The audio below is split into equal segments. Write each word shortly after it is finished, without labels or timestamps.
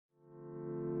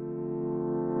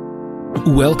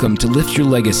Welcome to Lift Your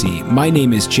Legacy. My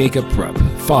name is Jacob Rupp,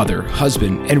 father,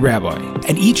 husband, and rabbi.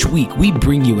 And each week we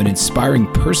bring you an inspiring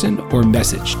person or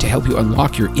message to help you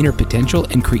unlock your inner potential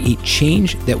and create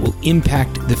change that will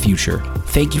impact the future.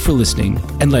 Thank you for listening,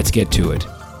 and let's get to it.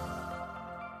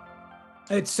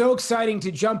 It's so exciting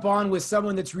to jump on with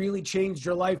someone that's really changed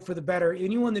your life for the better.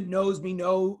 Anyone that knows me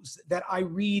knows that I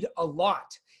read a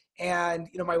lot. And,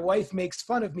 my wife makes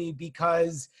fun of me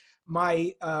because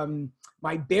my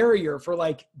barrier for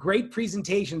like great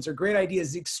presentations or great ideas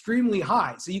is extremely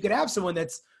high. So you could have someone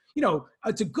that's,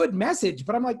 it's a good message,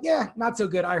 but I'm like, yeah, not so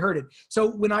good. I heard it.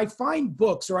 So when I find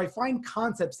books or I find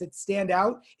concepts that stand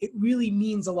out, it really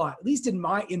means a lot. At least in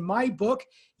my book,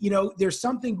 there's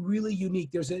something really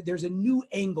unique. There's a new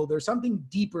angle. There's something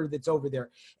deeper that's over there.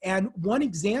 And one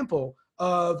example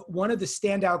of one of the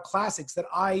standout classics that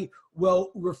I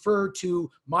will refer to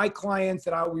my clients,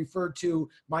 that I'll refer to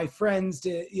my friends,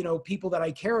 to people that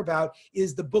I care about,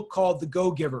 is the book called The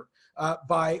Go-Giver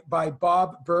by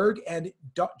Bob Burg and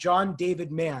John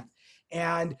David Mann.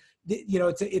 And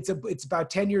it's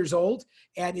about 10 years old,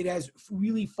 and it has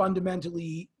really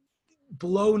fundamentally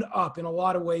blown up in a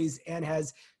lot of ways and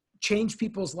has changed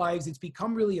people's lives. It's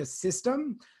become really a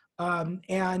system,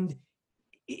 and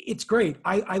it's great.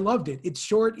 I loved it. It's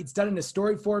short. It's done in a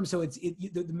story form. So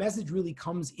the message really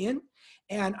comes in.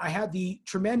 And I had the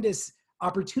tremendous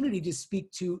opportunity to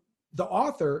speak to the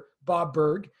author, Bob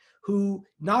Burg, who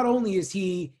not only is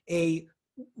he a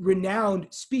renowned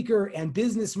speaker and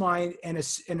business mind and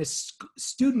a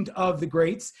student of the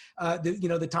greats,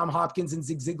 the Tom Hopkins and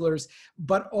Zig Ziglars,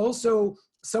 but also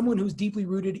someone who's deeply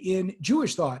rooted in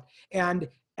Jewish thought. And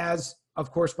as of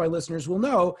course, my listeners will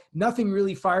know, nothing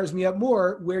really fires me up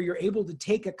more where you're able to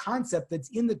take a concept that's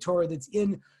in the Torah, that's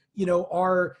in,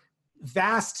 our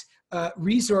vast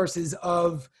resources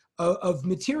of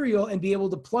material, and be able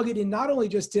to plug it in, not only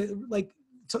just to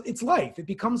it's life, it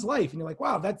becomes life. And you're like,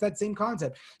 wow, that's that same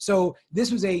concept. So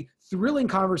this was a thrilling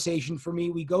conversation for me.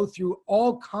 We go through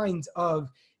all kinds of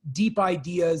deep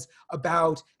ideas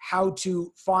about how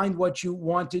to find what you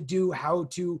want to do, how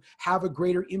to have a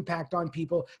greater impact on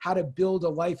people, how to build a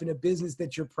life and a business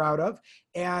that you're proud of.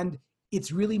 And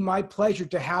it's really my pleasure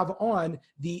to have on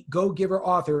the Go-Giver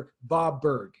author, Bob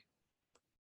Burg.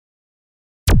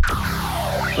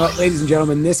 Well, ladies and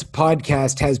gentlemen, this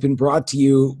podcast has been brought to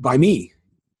you by me,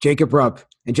 Jacob Rupp,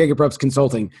 and Jacob Rupp's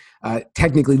Consulting,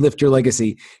 technically Lift Your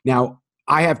Legacy. Now,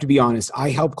 I have to be honest, I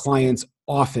help clients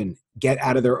often get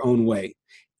out of their own way.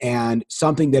 And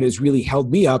something that has really held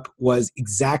me up was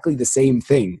exactly the same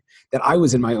thing, that I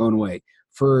was in my own way.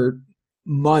 For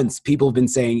months, people have been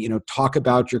saying, talk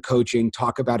about your coaching,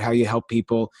 talk about how you help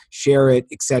people, share it,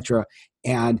 etc.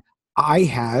 And I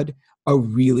had a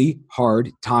really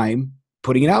hard time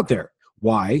putting it out there.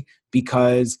 Why?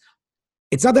 Because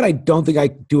it's not that I don't think I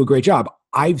do a great job.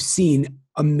 I've seen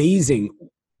amazing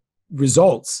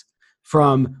results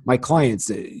from my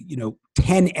clients,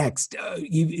 10x,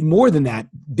 even more than that,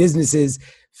 businesses,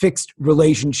 fixed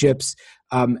relationships,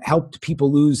 helped people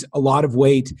lose a lot of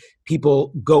weight,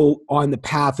 people go on the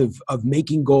path of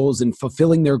making goals and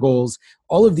fulfilling their goals,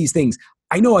 all of these things.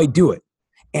 I know I do it.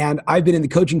 And I've been in the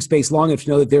coaching space long enough to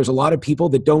know that there's a lot of people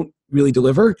that don't really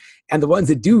deliver. And the ones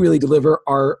that do really deliver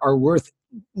are worth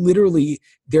literally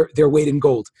their weight in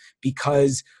gold,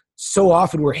 because so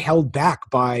often we're held back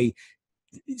by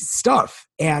stuff.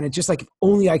 And it's just like, if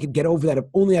only I could get over that, if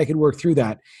only I could work through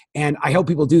that. And I help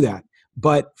people do that.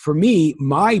 But for me,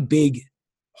 my big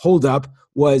holdup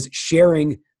was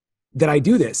sharing that I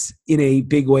do this in a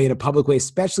big way, in a public way,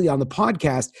 especially on the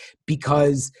podcast,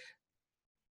 because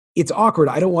it's awkward.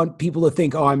 I don't want people to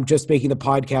think, oh, I'm just making the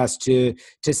podcast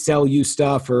to sell you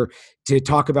stuff or to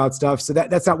talk about stuff. So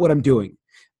that's not what I'm doing.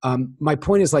 My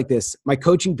point is like this. My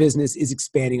coaching business is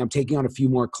expanding. I'm taking on a few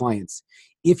more clients.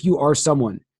 If you are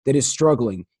someone that is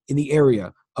struggling in the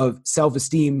area of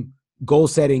self-esteem, goal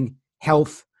setting,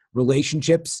 health,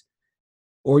 relationships,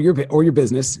 or your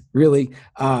business, really,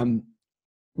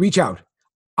 reach out.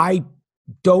 I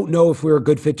don't know if we're a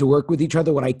good fit to work with each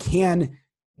other. What I can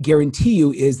guarantee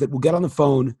you is that we'll get on the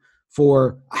phone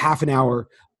for a half an hour.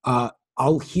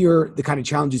 I'll hear the kind of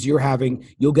challenges you're having.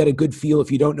 You'll get a good feel,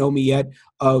 if you don't know me yet,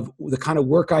 of the kind of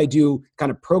work I do, kind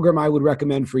of program I would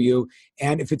recommend for you.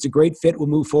 And if it's a great fit, we'll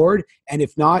move forward. And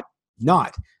if not,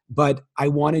 not. But I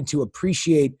wanted to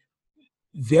appreciate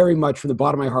very much from the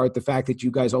bottom of my heart the fact that you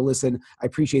guys all listen. I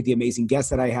appreciate the amazing guests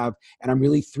that I have. And I'm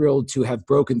really thrilled to have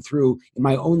broken through in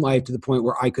my own life to the point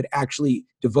where I could actually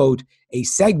devote a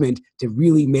segment to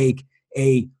really make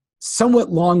a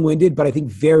somewhat long-winded, but I think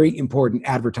very important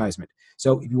advertisement.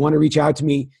 So if you want to reach out to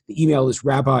me, the email is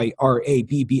rabbi,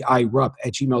 R-A-B-B-I, rupp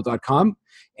 @gmail.com.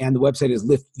 And the website is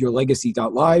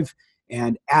liftyourlegacy.live,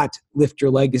 and at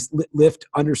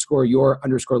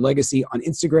lift_your_legacy on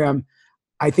Instagram.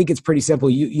 I think it's pretty simple.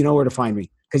 You know where to find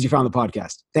me because you found the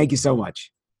podcast. Thank you so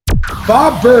much.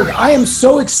 Bob Burg, I am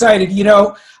so excited.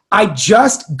 I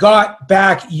just got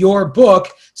back your book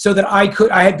so that I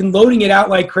had been loading it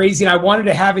out like crazy, and I wanted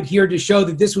to have it here to show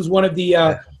that this was one of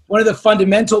the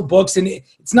fundamental books. And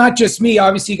it's not just me.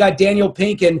 Obviously, you got Daniel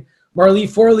Pink and Marlee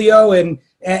Forleo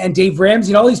and Dave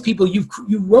Ramsey and all these people. You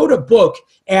wrote a book,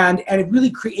 and it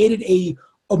really created a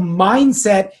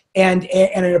mindset and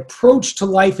an approach to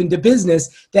life and to business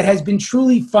that has been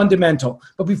truly fundamental.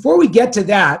 But before we get to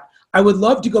that, I would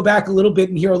love to go back a little bit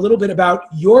and hear a little bit about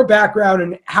your background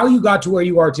and how you got to where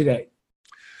you are today.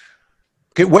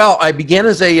 Okay, well, I began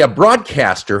as a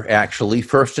broadcaster, actually,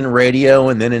 first in radio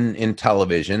and then in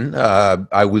television.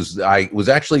 I was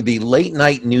actually the late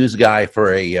night news guy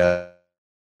for a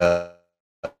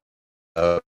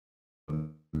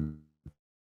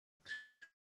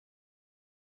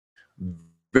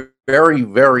very,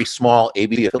 very small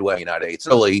ABC affiliate in the United States.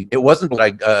 So it wasn't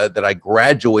that I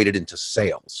graduated into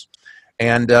sales.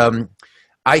 And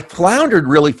I floundered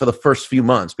really for the first few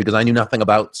months because I knew nothing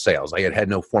about sales. I had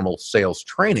no formal sales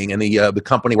training, and the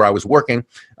company where I was working,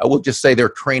 we'll just say their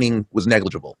training was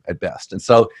negligible at best. And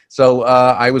so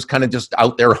I was kind of just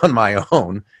out there on my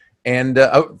own. And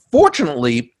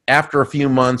fortunately, after a few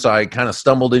months, I kind of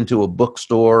stumbled into a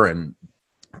bookstore and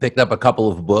picked up a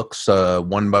couple of books.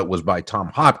 One was by Tom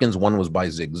Hopkins, one was by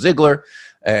Zig Ziglar.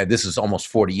 This is almost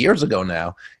 40 years ago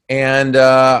now. And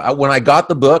when I got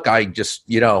the book, I just,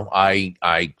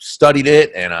 I studied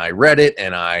it and I read it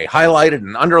and I highlighted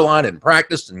and underlined and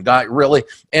practiced and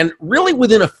really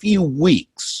within a few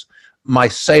weeks, my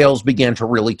sales began to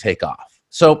really take off.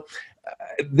 So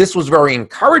this was very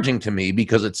encouraging to me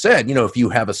because it said, if you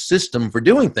have a system for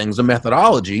doing things, a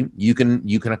methodology, you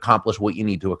can accomplish what you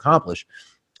need to accomplish.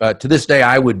 To this day,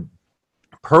 I would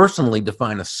personally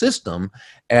define a system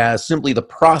as simply the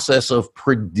process of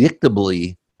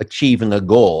predictably achieving a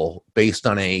goal based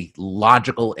on a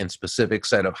logical and specific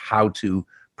set of how-to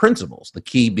principles, the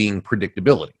key being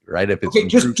predictability, right? Okay,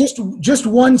 just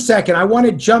 1 second. I want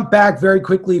to jump back very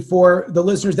quickly for the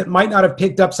listeners that might not have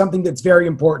picked up something that's very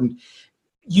important.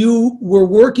 You were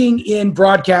working in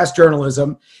broadcast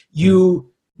journalism.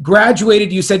 You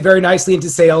graduated, you said very nicely,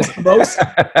 into sales. Most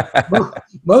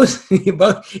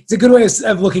it's a good way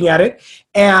of looking at it.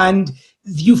 And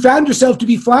you found yourself to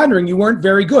be floundering. You weren't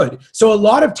very good. So a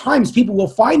lot of times people will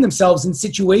find themselves in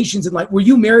situations and were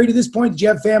you married at this point? Did you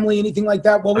have family, anything like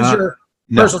that? What was your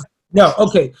personal? No.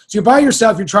 Okay. So you're by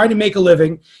yourself, you're trying to make a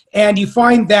living, and you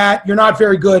find that you're not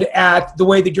very good at the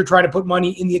way that you're trying to put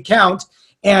money in the account.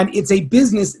 And it's a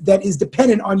business that is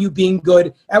dependent on you being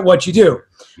good at what you do.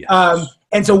 Yes.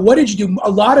 And so what did you do?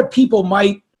 A lot of people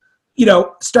might,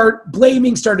 start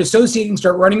blaming, start associating,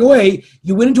 start running away.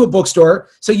 You went into a bookstore.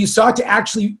 So you sought to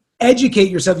actually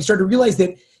educate yourself. You started to realize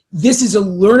that this is a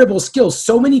learnable skill.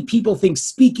 So many people think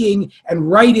speaking and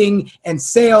writing and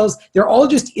sales, they're all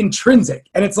just intrinsic.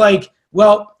 And it's like,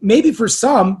 well, maybe for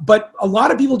some, but a lot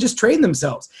of people just train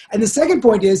themselves. And the second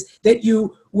point is that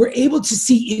you were able to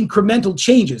see incremental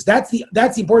changes. That's the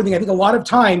important thing. I think a lot of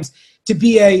times to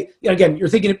be again, you're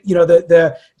thinking,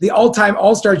 the all-time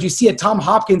all-stars, you see a Tom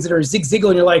Hopkins or a Zig Ziglar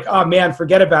and you're like, oh man,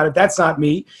 forget about it. That's not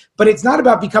me. But it's not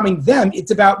about becoming them. It's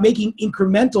about making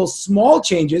incremental small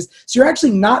changes. So you're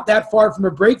actually not that far from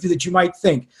a breakthrough that you might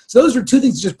think. So those are two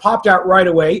things that just popped out right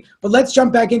away. But let's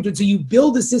jump back into it. So you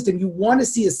build a system. You want to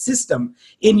see a system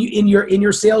in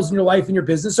your sales, in your life, in your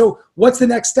business. So what's the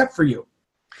next step for you?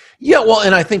 Yeah, well,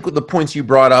 and I think the points you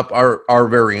brought up are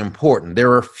very important.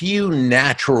 There are few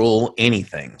natural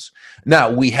anythings. Now,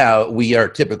 we are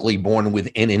typically born with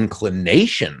an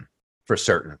inclination for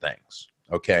certain things.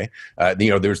 Okay,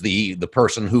 there's the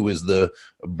person who is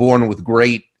born with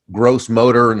great gross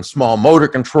motor and small motor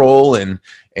control, and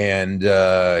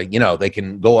they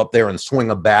can go up there and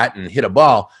swing a bat and hit a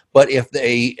ball. But if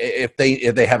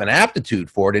they have an aptitude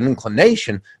for it, an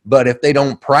inclination, but if they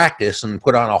don't practice and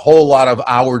put on a whole lot of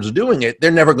hours doing it,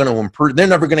 they're never going to improve. They're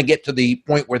never going to get to the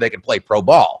point where they can play pro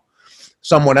ball.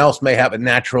 Someone else may have a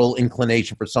natural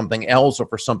inclination for something else or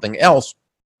for something else,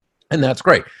 and that's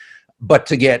great. But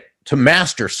to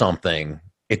master something,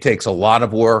 it takes a lot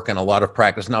of work and a lot of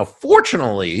practice. Now,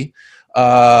 fortunately,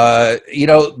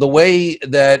 the way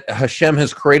that Hashem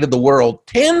has created the world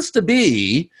tends to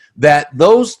be that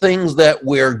those things that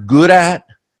we're good at,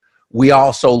 we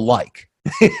also like.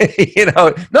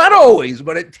 Not always,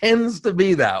 but it tends to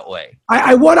be that way.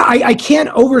 I can't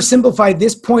oversimplify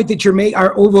this point that you're making,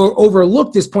 or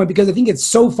overlook this point, because I think it's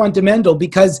so fundamental.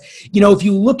 Because if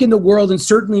you look in the world, and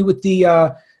certainly with the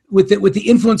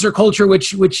influencer culture,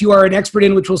 which you are an expert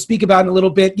in, which we'll speak about in a little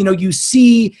bit, you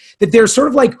see that there's sort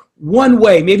of like one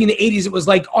way. Maybe in the 80s it was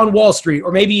like on Wall Street,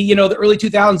 or maybe the early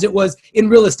 2000s it was in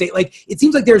real estate. Like, it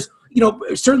seems like there's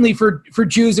certainly for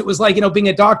Jews it was like being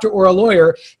a doctor or a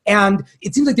lawyer, and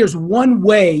it seems like there's one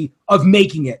way of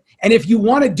making it. And if you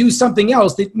want to do something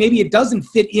else that maybe it doesn't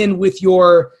fit in with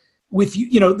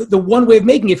the one way of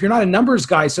making it, if you're not a numbers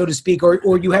guy, so to speak,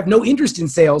 or you have no interest in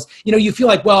sales, you feel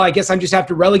like, well, I guess I just have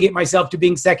to relegate myself to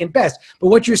being second best. But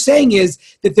what you're saying is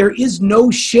that there is no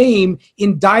shame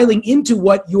in dialing into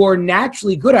what you're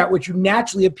naturally good at, what you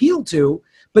naturally appeal to,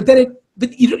 but that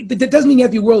doesn't mean you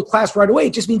have to be world class right away.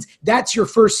 It just means that's your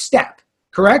first step,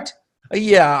 correct?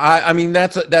 Yeah, I mean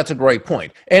that's a great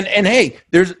point. And hey,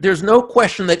 there's no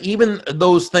question that even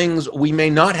those things we may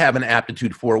not have an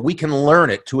aptitude for, we can learn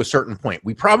it to a certain point.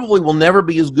 We probably will never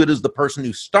be as good as the person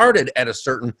who started at a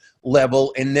certain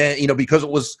level, and then because it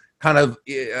was kind of,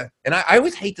 and I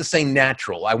always hate to say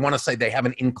natural. I want to say they have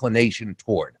an inclination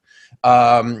toward,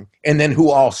 and then who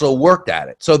also worked at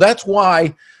it. So that's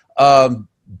why, in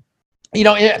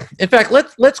fact,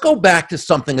 let's go back to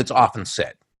something that's often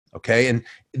said. Okay, and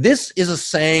this is a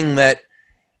saying that,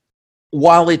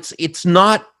 while it's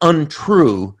not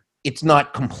untrue, it's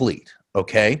not complete.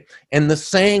 Okay, and the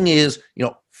saying is,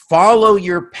 follow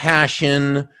your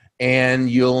passion and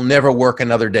you'll never work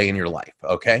another day in your life.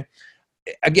 Okay,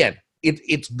 again,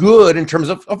 it's good in terms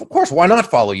of course, why not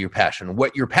follow your passion?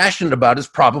 What you're passionate about is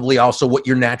probably also what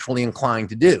you're naturally inclined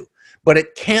to do, but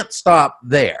it can't stop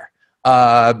there.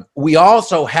 We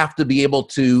also have to be able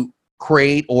to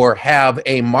create or have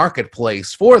a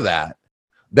marketplace for that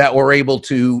we're able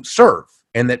to serve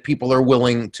and that people are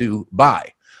willing to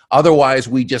buy. Otherwise,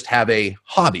 we just have a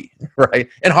hobby, right?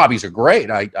 And hobbies are great.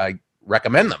 I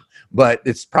recommend them, but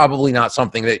it's probably not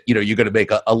something that you're going to make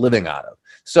a living out of.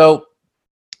 So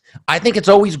I think it's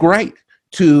always great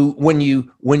to, when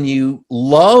you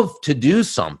love to do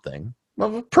something,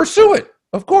 well, pursue it,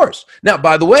 of course. Now,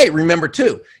 by the way, remember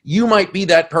too, you might be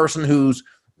that person who's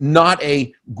not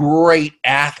a great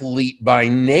athlete by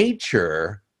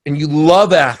nature, and you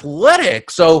love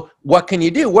athletics. So what can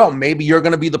you do? Well, maybe you're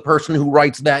going to be the person who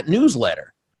writes that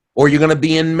newsletter, or you're going to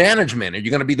be in management, or you're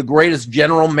going to be the greatest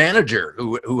general manager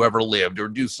who ever lived, or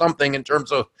do something in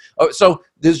terms of. So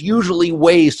there's usually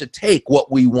ways to take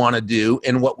what we want to do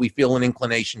and what we feel an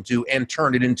inclination to, and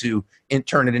turn it into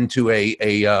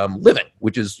a living,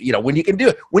 which is when you can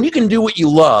do what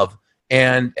you love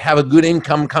and have a good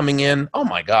income coming in. Oh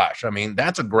my gosh, I mean,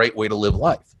 that's a great way to live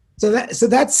life. So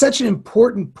that's such an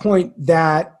important point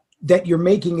that you're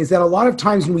making, is that a lot of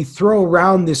times when we throw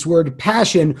around this word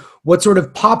passion, what sort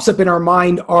of pops up in our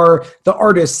mind are the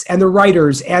artists and the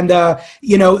writers and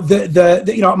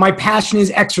my passion is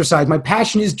exercise, my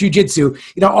passion is jujitsu,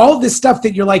 all of this stuff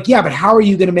that you're like, yeah, but how are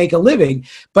you going to make a living?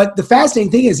 But the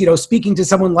fascinating thing is, speaking to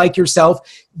someone like yourself,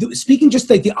 speaking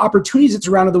just like the opportunities that's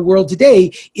around in the world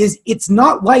today, is it's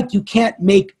not like you can't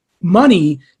make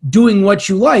money doing what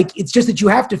you like. It's just that you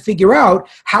have to figure out,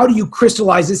 how do you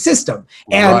crystallize a system?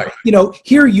 And right.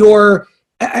 Here you're,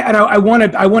 and I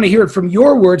want to hear it from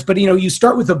your words, but you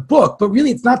start with a book, but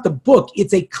really it's not the book,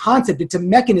 it's a concept, it's a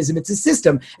mechanism, it's a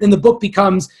system. And the book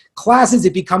becomes classes,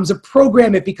 it becomes a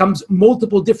program, it becomes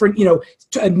multiple different,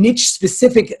 niche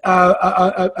specific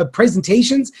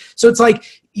presentations. So it's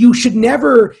like, you should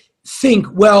never think,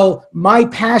 well, my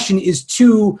passion is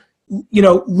too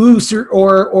loose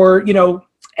or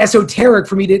esoteric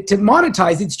for me to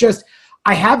monetize. It's just,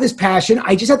 I have this passion.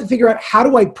 I just have to figure out, how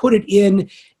do I put it in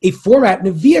a format, in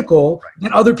a vehicle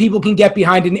that other people can get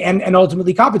behind and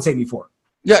ultimately compensate me for.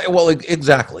 Yeah, well,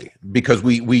 exactly, because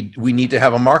we need to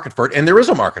have a market for it, and there is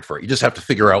a market for it. You just have to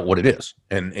figure out what it is,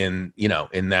 and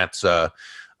that's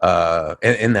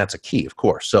and that's a key, of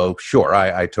course. So sure,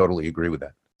 I totally agree with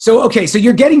that. So, okay, so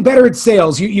you're getting better at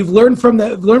sales. You've learned from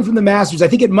the masters. I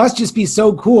think it must just be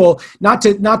so cool, not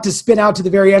to spin out to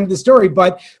the very end of the story,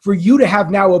 but for you to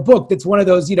have now a book that's one of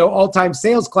those, all-time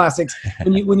sales classics.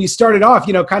 When you started off,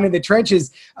 kind of in the trenches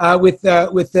with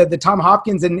the Tom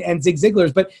Hopkins and Zig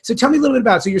Ziglar's. But so tell me a little bit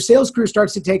about it. So your sales career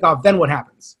starts to take off. Then what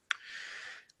happens?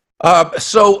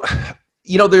 There's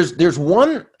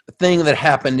one thing that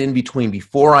happened in between,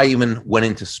 before I even went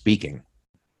into speaking.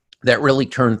 that really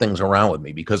turned things around with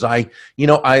me, because I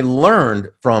learned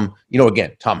from,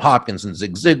 again, Tom Hopkins and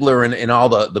Zig Ziglar and all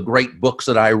the great books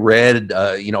that I read,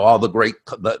 all the great,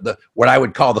 what I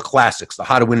would call the classics, the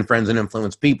How to Win Friends and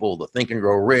Influence People, the Think and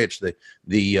Grow Rich,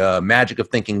 the Magic of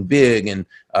Thinking Big, and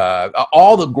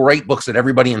all the great books that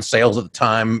everybody in sales at the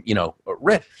time,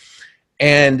 read.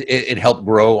 And it helped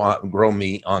grow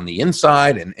me on the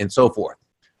inside and so forth.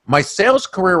 My sales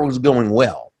career was going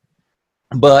well,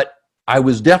 but I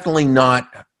was definitely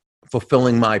not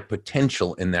fulfilling my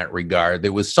potential in that regard.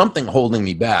 There was something holding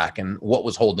me back, and what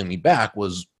was holding me back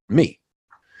was me,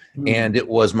 and it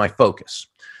was my focus.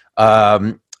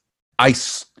 I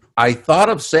thought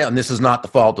of sales, and this is not the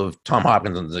fault of Tom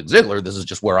Hopkins and Zig Ziglar, this is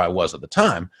just where I was at the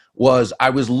time, was I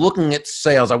was looking at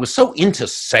sales. I was so into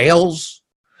sales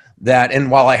that, and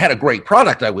while I had a great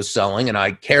product I was selling and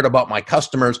I cared about my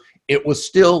customers, it was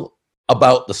still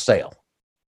about the sale.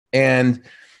 And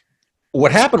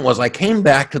what happened was I came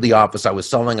back to the office. I was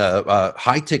selling a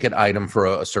high-ticket item for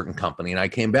a certain company, and I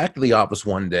came back to the office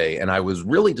one day, and I was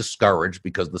really discouraged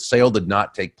because the sale did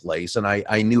not take place, and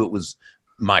I knew it was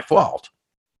my fault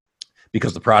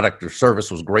because the product or service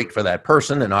was great for that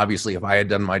person, and obviously if I had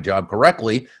done my job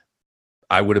correctly,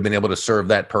 I would have been able to serve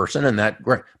that person, and that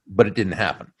great, but it didn't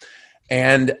happen.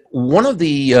 And one of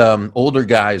the older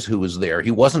guys who was there,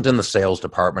 he wasn't in the sales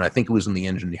department. I think he was in the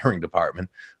engineering department,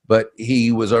 but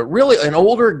he was an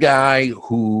older guy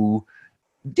who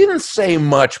didn't say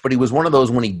much, but he was one of those,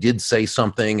 when he did say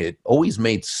something, it always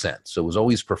made sense. It was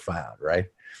always profound, right?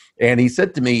 And he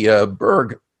said to me,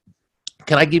 Berg,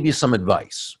 can I give you some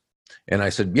advice? And I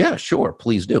said, yeah, sure,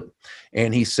 please do.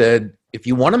 And he said, if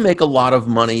you want to make a lot of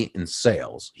money in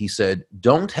sales, he said,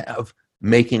 don't have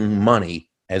making money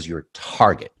as your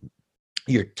target.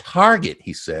 Your target,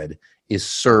 he said, is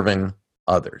serving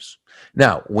others.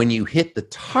 Now, when you hit the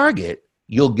target,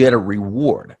 you'll get a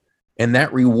reward, and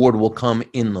that reward will come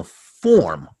in the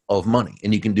form of money,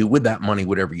 and you can do with that money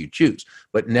whatever you choose.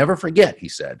 But never forget, he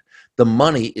said, the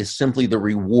money is simply the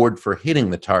reward for hitting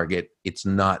the target. It's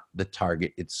not the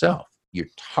target itself. Your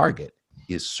target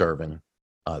is serving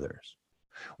others.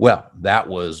 Well, that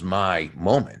was my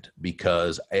moment,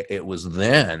 because it was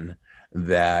then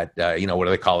that, what do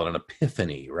they call it? An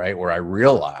epiphany, right? Where I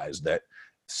realized that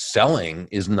selling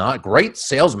is not, great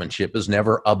salesmanship is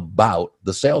never about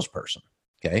the salesperson.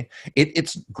 Okay.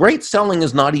 It's great selling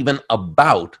is not even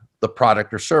about the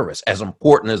product or service, as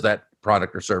important as that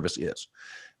product or service is.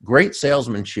 Great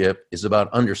salesmanship is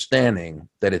about understanding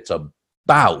that it's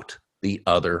about the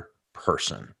other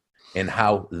person and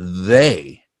how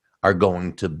they are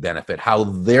going to benefit, how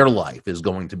their life is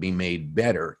going to be made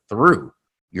better through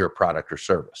your product or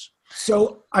service.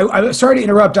 So I'm sorry to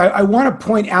interrupt. I want to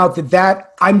point out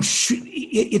that I'm sure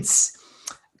it's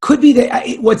could be that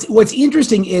what's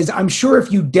interesting is I'm sure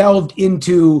if you delved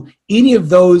into any of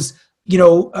those,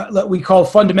 we call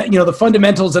the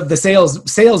fundamentals of the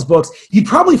sales books, you'd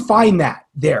probably find that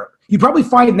there. You probably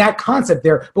find that concept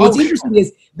there. But what's interesting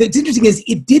is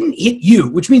it didn't hit you,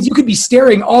 which means you could be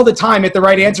staring all the time at the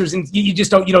right answers and you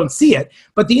don't see it.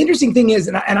 But the interesting thing is,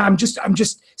 and I'm just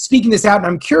speaking this out, and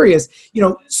I'm curious,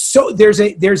 so there's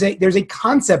a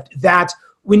concept that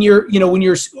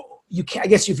I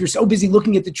guess if you're so busy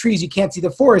looking at the trees, you can't see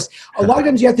the forest. A lot of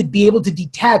times you have to be able to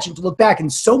detach and to look back.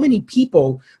 And so many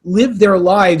people live their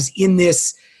lives in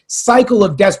this cycle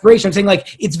of desperation. I'm saying,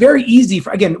 like, it's very easy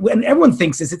when everyone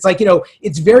thinks this, it's like,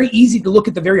 it's very easy to look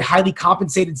at the very highly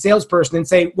compensated salesperson and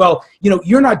say, well,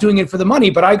 you're not doing it for the money,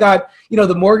 but I got,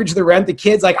 the mortgage, the rent, the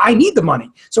kids, like, I need the money.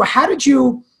 So how did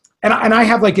you, and I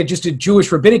have just a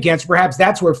Jewish rabbinic answer, perhaps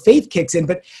that's where faith kicks in,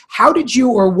 but how did you,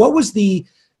 or what was the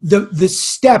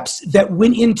steps that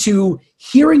went into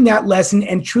hearing that lesson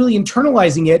and truly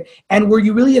internalizing it? And were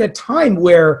you really at a time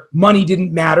where money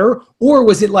didn't matter, or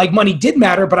was it like money did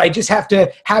matter, but I just have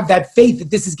to have that faith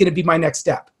that this is going to be my next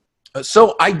step?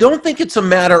 So I don't think it's a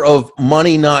matter of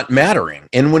money not mattering.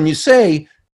 And when you say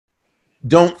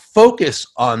don't focus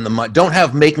on the money, don't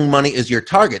have making money as your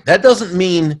target, that doesn't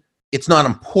mean it's not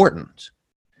important.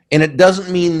 And it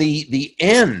doesn't mean the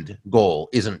end goal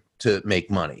isn't to make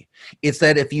money. It's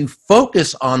that if you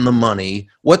focus on the money,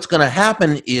 what's going to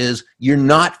happen is you're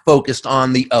not focused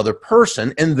on the other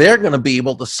person, and they're going to be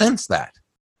able to sense that.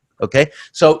 Okay.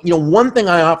 So, one thing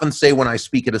I often say when I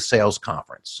speak at a sales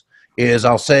conference is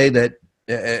I'll say that,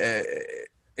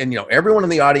 everyone in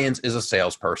the audience is a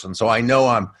salesperson. So I know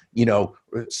I'm,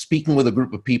 speaking with a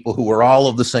group of people who are all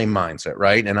of the same mindset,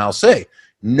 right? And I'll say,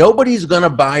 nobody's going to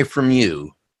buy from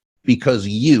you because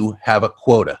you have a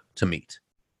quota to meet.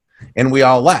 And we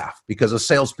all laugh because as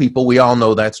salespeople, we all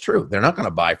know that's true. They're not going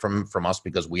to buy from us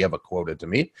because we have a quota to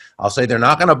meet. I'll say they're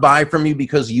not going to buy from you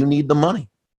because you need the money.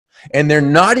 And they're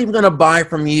not even going to buy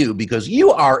from you because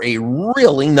you are a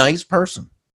really nice person.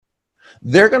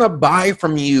 They're going to buy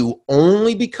from you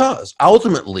only because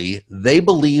ultimately they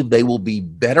believe they will be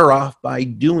better off by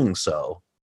doing so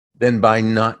than by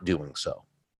not doing so.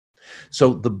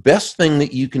 So the best thing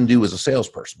that you can do as a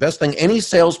salesperson, best thing any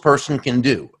salesperson can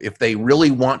do if they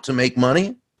really want to make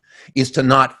money, is to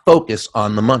not focus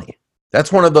on the money.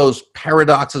 That's one of those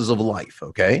paradoxes of life,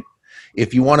 okay?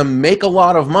 If you want to make a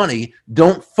lot of money,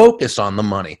 don't focus on the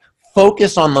money.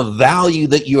 Focus on the value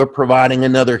that you're providing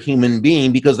another human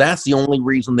being, because that's the only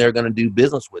reason they're going to do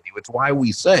business with you. It's why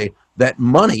we say that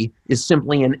money is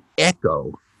simply an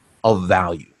echo of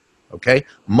value, okay?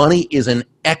 Money is an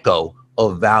echo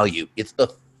of value. It's the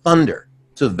thunder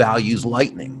to value's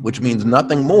lightning, which means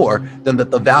nothing more than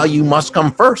that the value must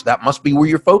come first. That must be where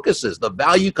your focus is. The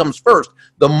value comes first.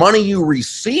 The money you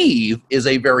receive is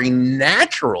a very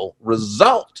natural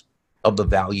result of the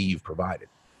value you've provided.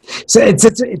 So it's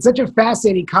such a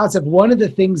fascinating concept. One of the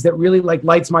things that really like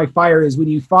lights my fire is when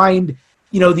you find,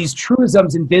 you know, these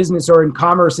truisms in business or in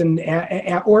commerce and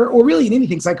or really in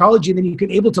anything, psychology, and then you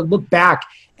can able to look back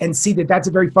and see that that's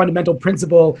a very fundamental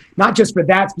principle, not just for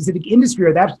that specific industry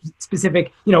or that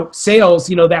specific, you know, sales,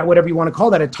 you know, that whatever you want to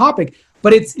call that a topic,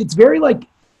 but it's very like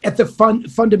at the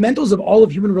fundamentals of all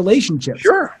of human relationships.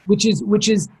 Sure. Which is,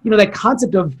 you know, that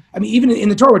concept of, I mean, even in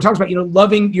the Torah, where it talks about, you know,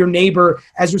 loving your neighbor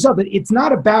as yourself. It's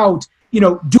not about, you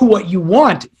know, do what you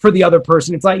want for the other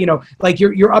person. It's like, you know, like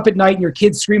you're up at night and your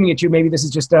kid's screaming at you. Maybe this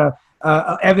is just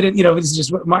evident, you know, this is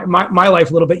just my life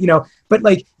a little bit, you know, but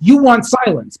like you want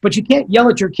silence, but you can't yell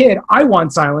at your kid, I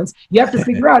want silence. You have to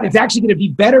figure out it's actually going to be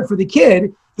better for the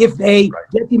kid if they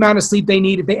get the amount of sleep they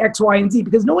need, if they X, Y, and Z,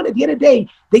 because no one at the end of the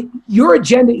day, your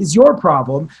agenda is your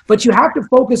problem, but you have to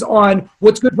focus on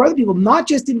what's good for other people, not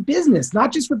just in business,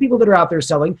 not just for people that are out there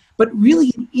selling, but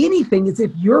really in anything. It's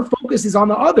if your focus is on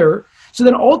the other, so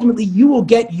then ultimately you will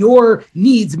get your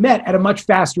needs met at a much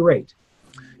faster rate.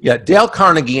 Yeah, Dale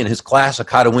Carnegie in his classic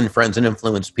How to Win Friends and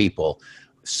Influence People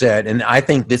said, and I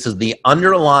think this is the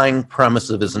underlying premise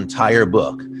of his entire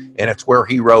book, and it's where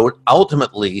he wrote,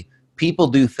 ultimately, people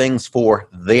do things for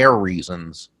their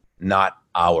reasons, not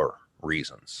our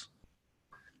reasons.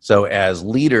 So as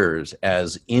leaders,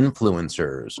 as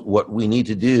influencers, what we need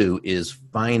to do is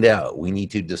find out, we need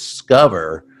to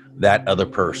discover that other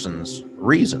person's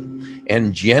reason.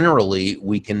 And generally,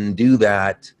 we can do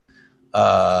that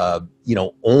you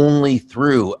know, only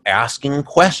through asking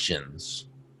questions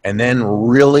and then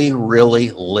really,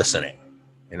 really listening.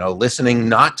 You know, listening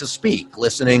not to speak,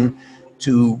 listening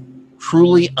to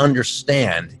truly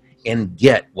understand and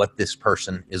get what this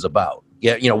person is about.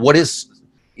 You know, what is,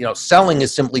 you know, selling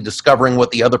is simply discovering what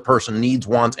the other person needs,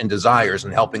 wants, and desires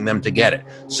and helping them to get it.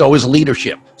 So is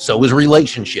leadership. So is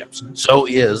relationships. So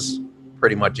is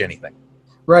pretty much anything.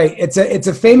 Right. It's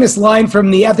a famous line from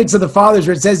the Ethics of the Fathers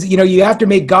where it says, you know, you have to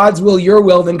make God's will your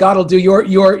will, then God will do your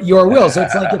will. So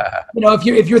it's like, you know, if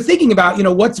you're thinking about, you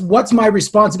know, what's my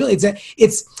responsibility?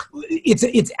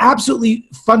 It's absolutely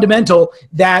fundamental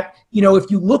that, you know,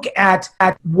 if you look at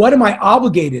what am I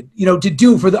obligated, you know, to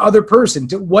do for the other person,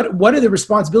 to what are the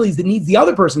responsibilities, the needs the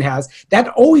other person has, that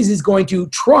always is going to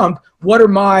trump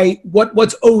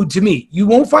what's owed to me. You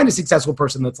won't find a successful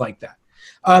person that's like that.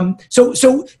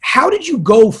 So how did you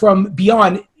go from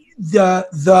beyond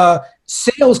the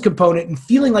sales component and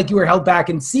feeling like you were held back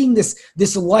and seeing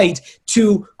this light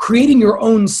to creating your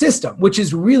own system, which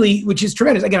is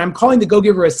tremendous. Again, I'm calling the Go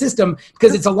Giver a system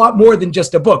because it's a lot more than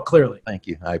just a book, clearly. Thank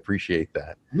you. I appreciate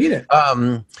that. Need it.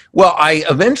 Well, I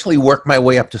eventually worked my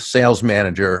way up to sales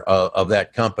manager of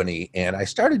that company, and I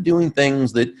started doing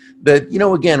things that you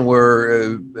know, again,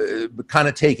 were kind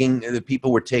of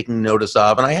people were taking notice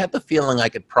of, and I had the feeling I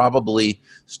could probably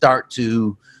start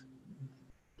to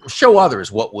show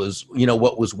others what was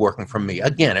working for me.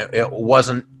 Again, it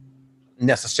wasn't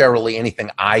necessarily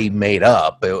anything I made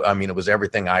up. I mean, it was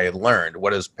everything I had learned.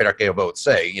 What does Pirkei Avot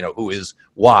say? You know, who is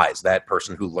wise? That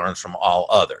person who learns from all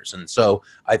others. And so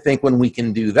I think when we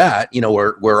can do that, you know,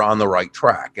 we're on the right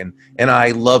track. And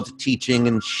I loved teaching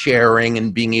and sharing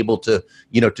and being able to,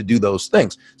 you know, to do those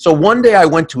things. So one day I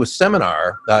went to a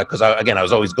seminar because I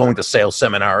was always going to sales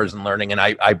seminars and learning. And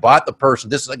I bought the person.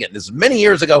 This is many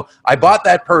years ago. I bought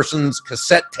that person's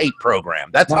cassette tape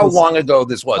program. That's how long ago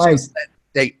this was. Nice. Cassette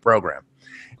tape program.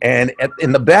 And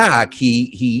in the back,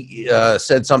 he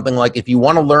said something like, if you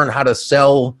want to learn how to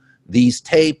sell these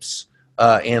tapes,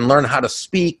 and learn how to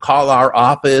speak, call our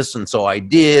office. And so I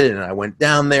did, and I went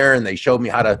down there, and they showed me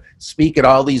how to speak at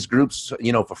all these groups,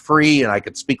 for free. And I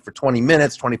could speak for 20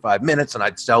 minutes, 25 minutes, and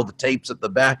I'd sell the tapes at the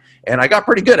back. And I got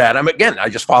pretty good at them. Again, I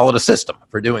just followed a system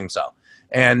for doing so.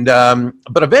 And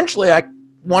but eventually I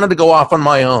wanted to go off on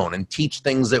my own and teach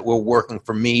things that were working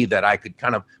for me, that I could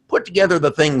kind of put together the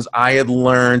things I had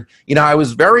learned. I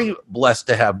was very blessed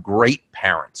to have great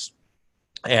parents.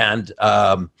 And,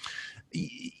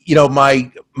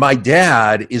 my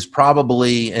dad is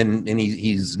probably, and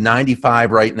he's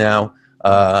 95 right now.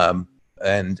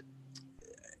 And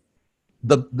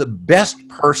the best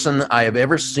person I have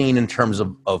ever seen in terms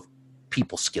of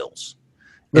people skills.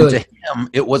 Really? And to him,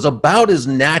 it was about as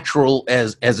natural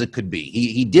as it could be.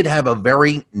 He did have a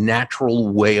very natural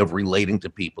way of relating to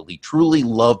people. He truly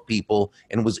loved people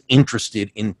and was interested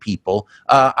in people.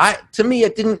 To me,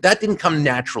 that didn't come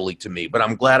naturally to me, but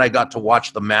I'm glad I got to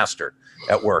watch the master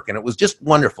at work, and it was just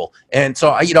wonderful. And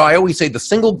so, I always say the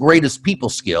single greatest people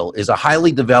skill is a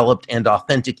highly developed and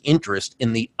authentic interest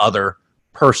in the other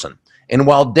person. And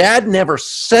while Dad never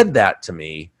said that to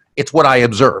me, it's what I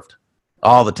observed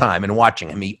all the time and watching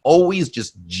him. He always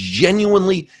just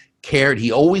genuinely cared.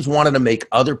 He always wanted to make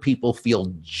other people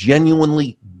feel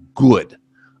genuinely good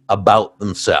about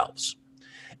themselves.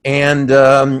 And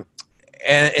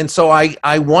so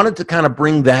I wanted to kind of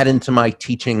bring that into my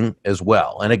teaching as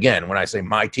well. And again, when I say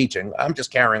my teaching, I'm just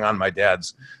carrying on my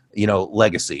dad's,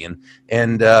 legacy.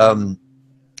 And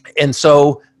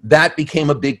so that became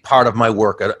a big part of my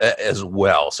work as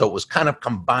well. So it was kind of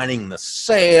combining the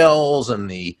sales and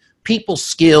the people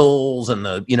skills and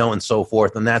and so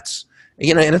forth. And that's,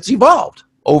 and it's evolved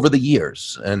over the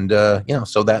years. And,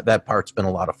 so that part's been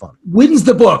a lot of fun. When's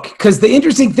the book? Because the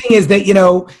interesting thing is that,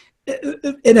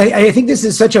 and I think this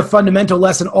is such a fundamental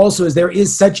lesson also, is there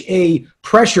is such a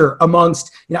pressure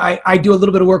amongst, I do a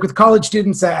little bit of work with college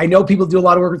students. I know people do a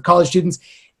lot of work with college students.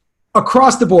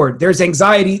 Across the board, there's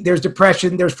anxiety, there's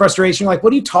depression, there's frustration. Like,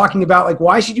 what are you talking about? Like,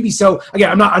 why should you be so,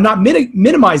 again, I'm not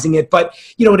minimizing it, but,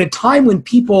 at a time when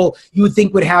people you would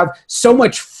think would have so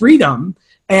much freedom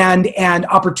and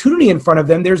opportunity in front of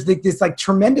them, there's this like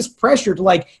tremendous pressure to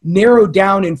like narrow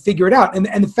down and figure it out.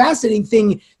 And the fascinating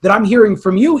thing that I'm hearing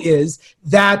from you is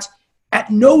that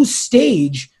at no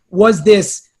stage was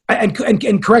this, and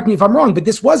correct me if I'm wrong, but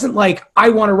this wasn't like, I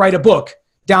want to write a book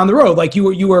down the road. Like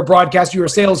you were a broadcaster, you were a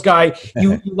sales guy,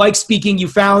 you like speaking, you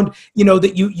found,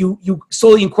 that you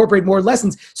slowly incorporate more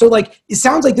lessons. So like, it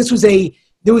sounds like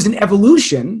there was an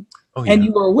evolution. Oh, yeah. And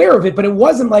you were aware of it, but it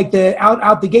wasn't like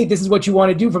out the gate, this is what you want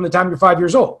to do from the time you're 5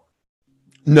 years old.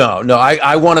 No,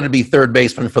 I wanted to be third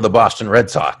baseman for the Boston Red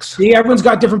Sox. See, everyone's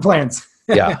got different plans.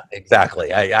 Yeah,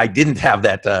 exactly. I didn't have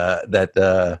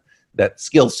that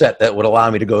skill set that would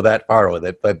allow me to go that far with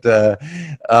it.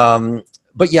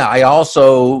 But yeah, I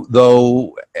also,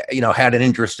 though, had an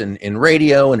interest in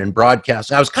radio and in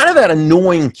broadcasting. I was kind of that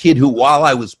annoying kid who, while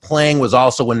I was playing, was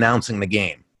also announcing the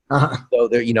game. Uh-huh. So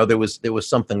there was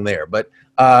something there. But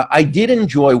I did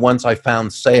enjoy, once I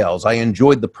found sales, I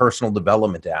enjoyed the personal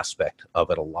development aspect of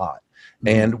it a lot. Mm-hmm.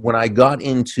 And when I got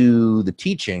into the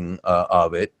teaching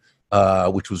of it,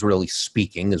 which was really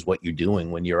speaking is what you're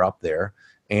doing when you're up there,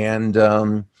 and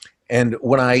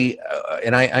when I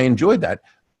enjoyed that.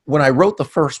 When I wrote the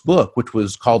first book, which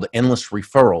was called Endless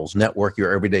Referrals, Network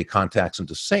Your Everyday Contacts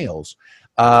into Sales,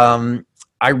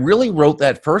 I really wrote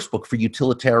that first book for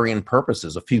utilitarian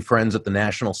purposes. A few friends at the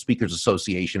National Speakers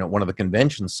Association at one of the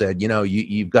conventions said,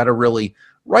 you've got to really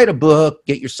write a book,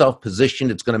 get yourself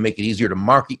positioned. It's going to make it easier to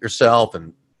market yourself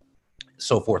and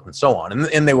so forth and so on.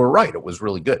 And they were right. It was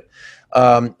really good.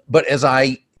 But as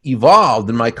I evolved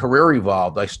and my career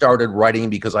evolved, I started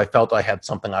writing because I felt I had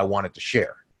something I wanted to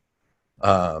share.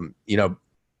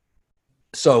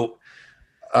 So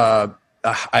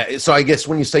I guess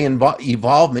when you say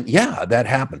evolvement, yeah, that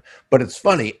happened. But it's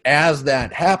funny, as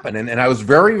that happened, and I was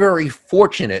very, very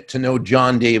fortunate to know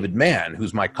John David Mann,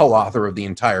 who's my co-author of the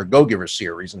entire Go Giver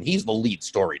series, and he's the lead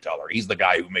storyteller. He's the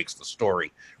guy who makes the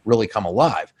story really come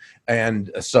alive. And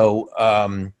so,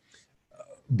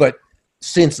 but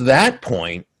since that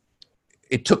point,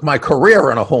 it took my career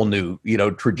on a whole new,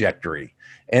 trajectory.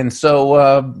 And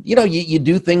so, you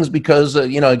do things because,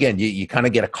 again, you kind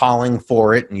of get a calling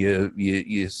for it, and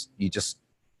you just,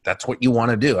 that's what you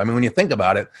want to do. I mean, when you think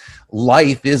about it,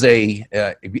 life is a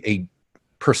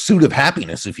pursuit of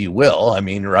happiness, if you will. I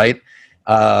mean, right?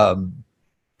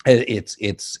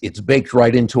 It's baked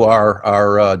right into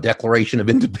our Declaration of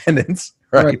Independence,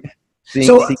 right?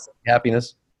 Seeking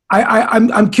happiness.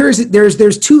 I'm curious.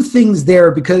 There's two things there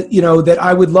because, that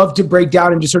I would love to break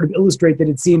down and just sort of illustrate that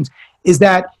it seems is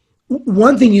that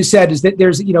one thing you said is that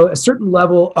there's, a certain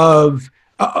level of,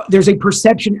 there's a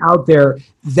perception out there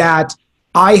that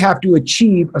I have to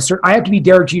achieve I have to be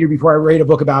Derek Jeter before I write a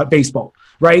book about baseball,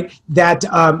 right? That,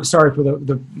 sorry for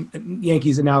the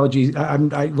Yankees analogy.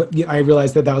 I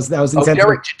realized that was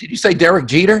insensitive. Did you say Derek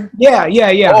Jeter? Yeah.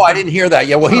 Oh, I didn't hear that.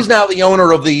 Yeah, well, he's now the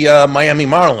owner of the Miami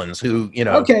Marlins, who,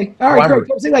 Okay, all right, great.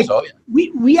 I'm saying,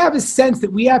 we have a sense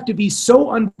that we have to be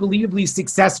so unbelievably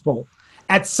successful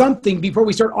at something before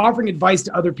we start offering advice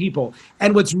to other people.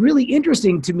 And what's really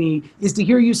interesting to me is to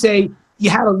hear you say you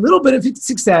had a little bit of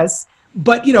success,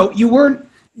 but you weren't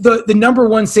the number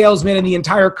one salesman in the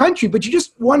entire country, but you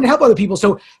just wanted to help other people.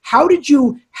 So how did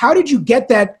you get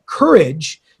that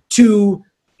courage to,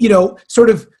 sort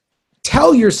of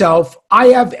tell yourself, I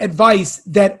have advice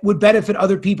that would benefit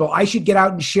other people. I should get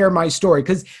out and share my story.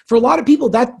 Because for a lot of people,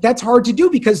 that's hard to do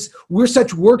because we're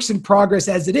such works in progress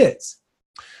as it is.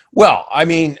 Well, I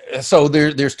mean, so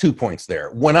there's 2 points there.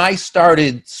 When I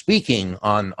started speaking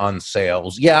on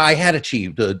sales, yeah, I had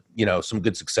achieved some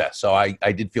good success. So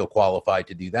I did feel qualified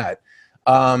to do that.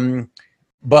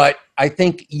 But I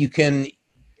think you can,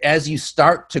 as you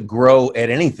start to grow at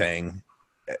anything,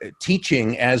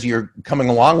 teaching as you're coming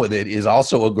along with it is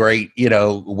also a great,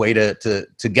 way to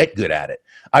get good at it.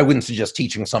 I wouldn't suggest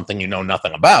teaching something you know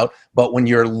nothing about, but when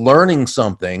you're learning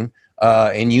something,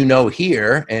 and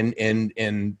here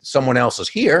and someone else is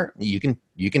here, you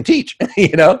can teach,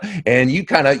 and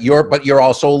but you're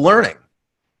also learning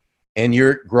and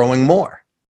you're growing more,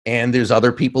 and there's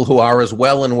other people who are as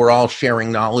well, and we're all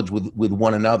sharing knowledge with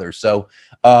one another. So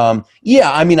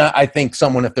I think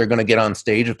someone, if they're going to get on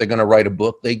stage, if they're going to write a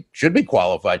book, they should be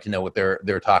qualified to know what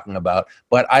they're talking about.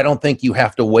 But I don't think you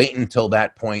have to wait until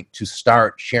that point to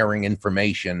start sharing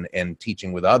information and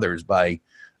teaching with others by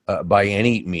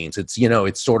any means. It's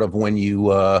it's sort of when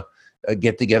you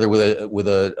get together with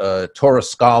a Torah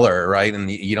scholar, right? And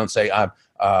you don't say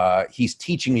he's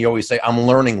teaching. You always say I'm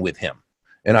learning with him.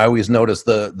 And I always notice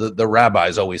the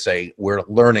rabbis always say we're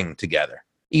learning together,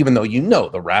 even though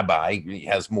the rabbi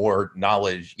has more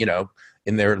knowledge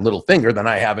in their little finger than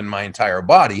I have in my entire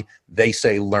body. They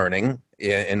say learning,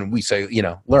 and we say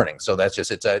learning. So that's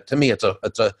just to me it's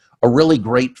a really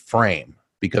great frame.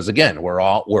 Because again, we're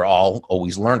all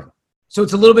always learning. So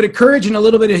it's a little bit of courage and a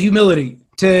little bit of humility.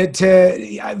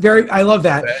 I love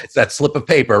that. It's that slip of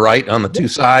paper, right, on the two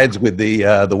sides with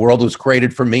the world was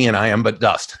created for me and I am but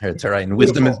dust. It's all right. And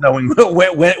wisdom is knowing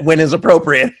when is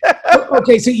appropriate.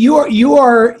 Okay, so you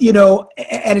are,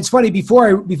 and it's funny.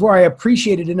 Before I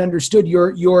appreciated and understood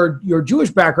your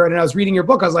Jewish background, and I was reading your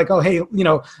book, I was like, oh, hey,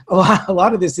 a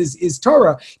lot of this is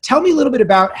Torah. Tell me a little bit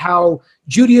about how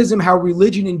Judaism, how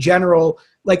religion in general,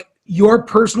 like your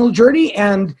personal journey,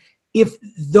 and if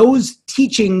those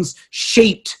teachings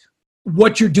shaped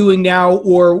what you're doing now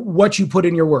or what you put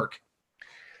in your work.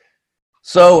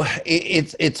 So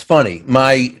it's funny.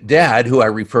 My dad, who I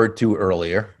referred to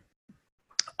earlier,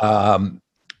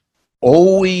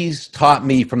 always taught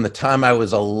me from the time I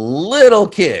was a little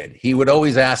kid. He would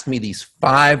always ask me these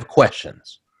 5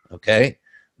 questions, okay,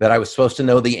 that I was supposed to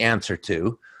know the answer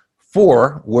to.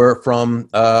 4 were from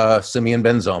Simeon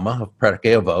Ben Zoma of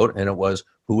Perkei Avot, and it was,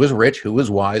 who is rich, who is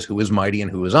wise, who is mighty,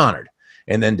 and who is honored.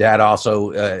 And then Dad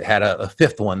also had a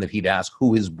 5th one that he'd ask,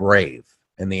 who is brave?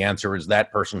 And the answer is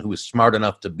that person who is smart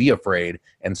enough to be afraid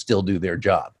and still do their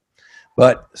job.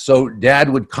 But so Dad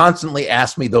would constantly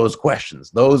ask me those questions.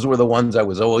 Those were the ones I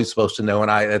was always supposed to know. And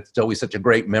that's always such a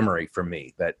great memory for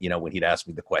me that, when he'd ask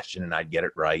me the question and I'd get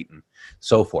it right and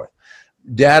so forth.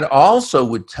 Dad also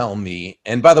would tell me,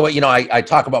 and by the way, I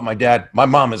talk about my dad. My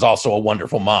mom is also a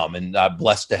wonderful mom, and I'm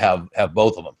blessed to have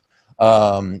both of them.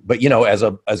 But as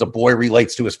a boy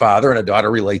relates to his father and a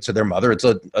daughter relates to their mother, it's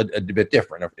a bit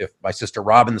different. If my sister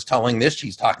Robin's telling this,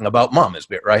 she's talking about mom, is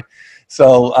bit right.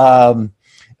 So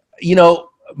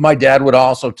my dad would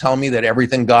also tell me that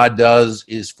everything God does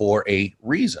is for a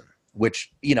reason,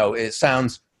 which it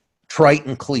sounds trite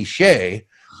and cliche,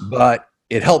 but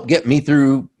it helped get me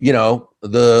through, the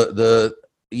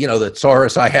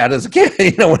tsaros I had as a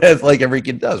kid, as like every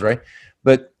kid does, right?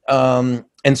 But, and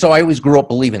so I always grew up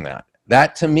believing that.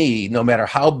 That to me, no matter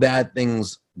how bad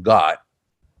things got,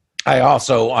 I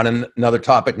also, on another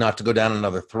topic, not to go down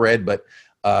another thread, but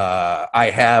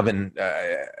I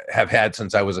have had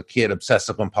since I was a kid,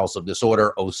 obsessive compulsive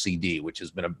disorder, OCD, which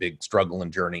has been a big struggle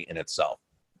and journey in itself.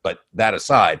 But that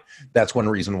aside, that's one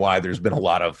reason why there's been a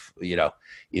lot of,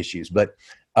 issues. But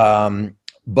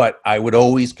I would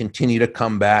always continue to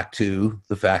come back to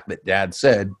the fact that Dad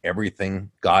said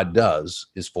everything God does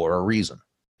is for a reason.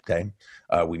 Okay.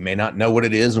 We may not know what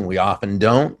it is, and we often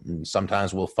don't. And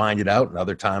sometimes we'll find it out, and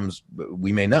other times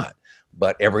we may not.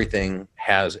 but everything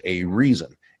has a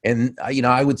reason. And,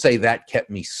 I would say that kept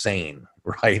me sane,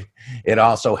 right? It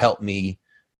also helped me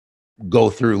go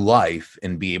through life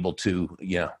and be able to,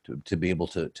 to be able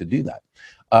to do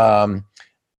that.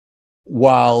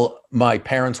 While my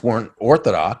parents weren't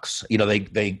Orthodox,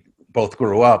 they both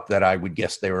grew up that I would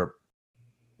guess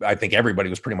I think everybody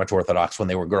was pretty much Orthodox when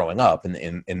they were growing up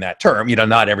in that term,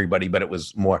 not everybody, but it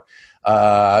was more,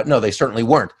 no, they certainly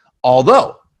weren't.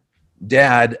 Although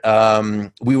Dad,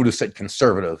 we would have said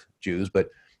conservative Jews, but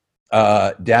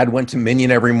Dad went to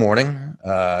Minyan every morning,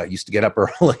 used to get up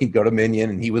early, go to Minyan,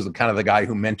 and he was kind of the guy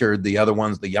who mentored the other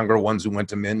ones, the younger ones who went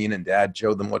to Minyan, and Dad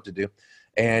showed them what to do.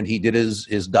 And he did his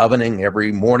davening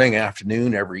every morning,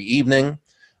 afternoon, every evening.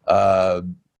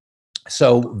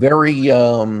 So very,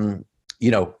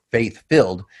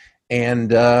 faith-filled. And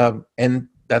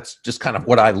that's just kind of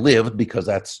what I lived because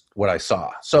that's what I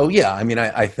saw. So, yeah, I mean,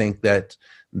 I think that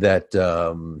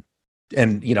while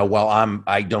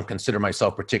I don't consider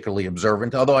myself particularly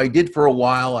observant, although I did for a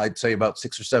while, I'd say about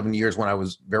 6 or 7 years when I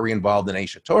was very involved in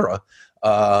Aish Torah,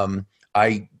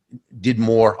 I did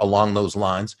more along those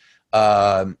lines.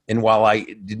 And while I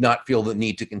did not feel the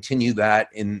need to continue that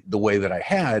in the way that I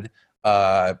had,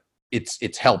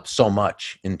 it's helped so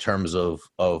much in terms of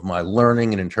my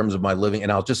learning and in terms of my living.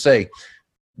 And I'll just say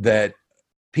that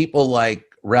people like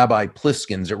Rabbi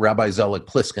Pliskin Zelig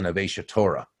Pliskin of Aish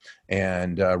Torah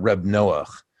and Reb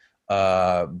Noach,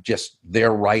 just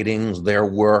their writings, their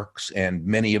works, and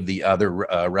many of the other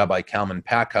Rabbi Kalman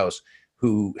Packhouse,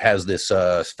 who has this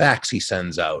fax he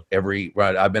sends out right.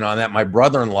 I've been on that. My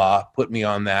brother-in-law put me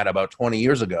on that about 20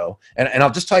 years ago. And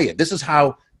I'll just tell you, this is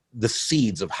how the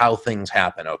seeds of how things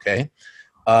happen, okay?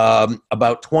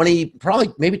 About 20,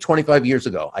 probably maybe 25 years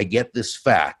ago, I get this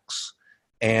fax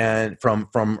and from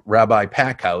Rabbi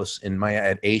Packhouse at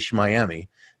Aish, Miami.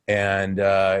 And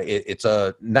it's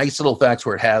a nice little fax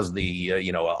where it has the,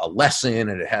 a lesson,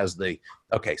 and it has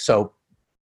okay, so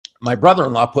my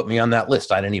brother-in-law put me on that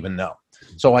list. I didn't even know.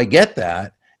 So I get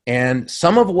that, and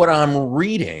some of what I'm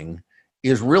reading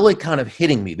is really kind of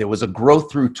hitting me. There was a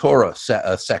Growth Through Torah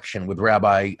section with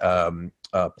Rabbi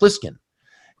Pliskin,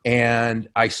 and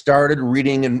I started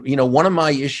reading, and one of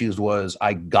my issues was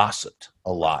I gossiped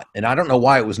a lot, and I don't know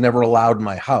why it was never allowed in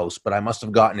my house, but I must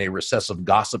have gotten a recessive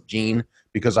gossip gene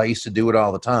because I used to do it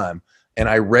all the time. And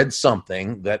I read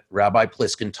something that Rabbi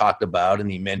Pliskin talked about, and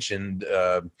he mentioned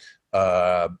the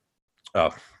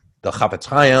Chafetz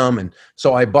Chaim, and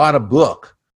so I bought a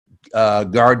book,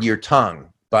 Guard Your Tongue,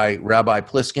 by Rabbi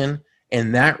Pliskin,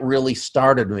 and that really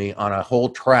started me on a whole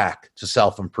track to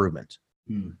self-improvement,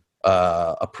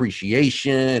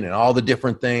 appreciation, and all the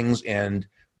different things. And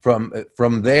from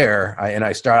there,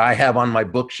 I have on my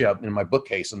bookshelf, in my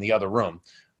bookcase in the other room,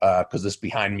 because this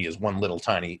behind me is one little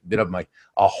tiny bit of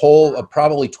a whole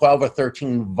probably 12 or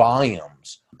 13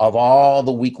 volumes of all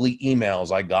the weekly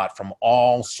emails I got from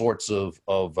all sorts of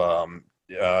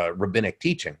rabbinic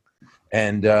teaching.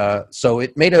 And so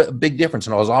it made a big difference.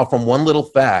 And it was all from one little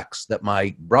fax that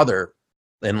my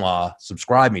brother-in-law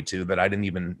subscribed me to that I didn't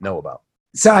even know about.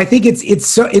 So I think it's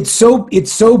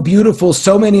so beautiful.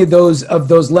 So many of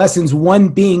those lessons, one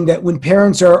being that when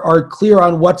parents are clear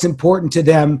on what's important to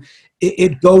them,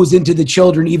 it goes into the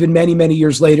children even many, many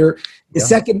years later.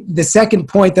 The second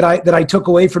point that I took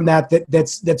away from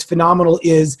that's phenomenal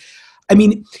is, I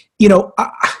mean,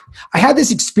 I had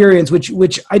this experience,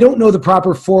 which I don't know the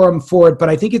proper forum for it, but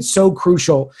I think it's so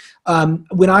crucial.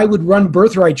 When I would run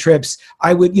birthright trips,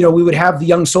 we would have the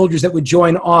young soldiers that would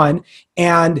join on,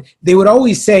 and they would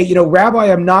always say,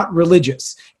 Rabbi, I'm not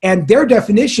religious. And their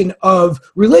definition of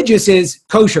religious is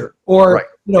kosher or, right.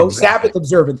 Exactly. Sabbath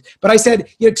observant. But I said,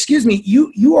 excuse me,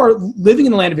 you are living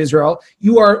in the land of Israel.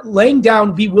 You are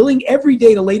be willing every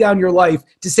day to lay down your life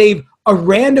to save a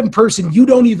random person you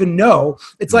don't even know.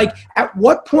 It's like, at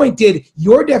what point did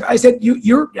I said,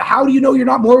 how do you know you're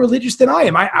not more religious than I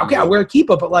am? I wear a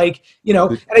kippah, but and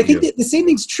I think that the same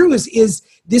thing's true is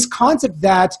this concept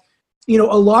that, a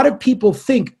lot of people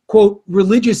think, quote,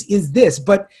 religious is this,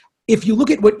 but if you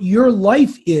look at what your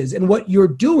life is and what you're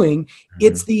doing,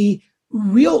 it's the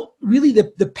really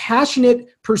the passionate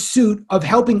pursuit of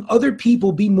helping other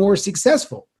people be more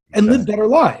successful and live better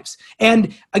lives.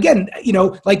 And again,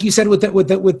 like you said with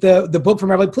the book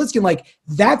from Rabbi Pliskin, like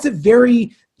that's a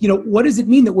very, what does it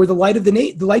mean that we're the light of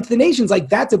the light to the nations? Like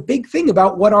that's a big thing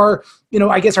about what our,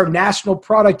 I guess our national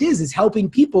product is helping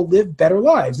people live better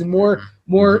lives and more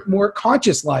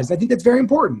conscious lives. I think that's very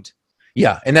important.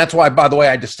 Yeah, and that's why, by the way,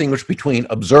 I distinguish between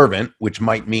observant, which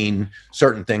might mean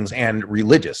certain things, and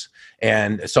religious.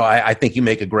 And so I think you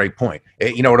make a great point.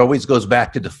 It always goes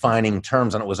back to defining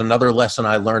terms, and it was another lesson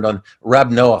I learned on. Rab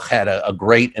Noach had a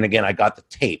great, and again, I got the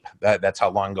tape. That's how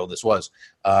long ago this was.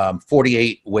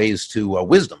 48 Ways to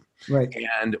Wisdom. Right.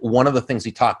 And one of the things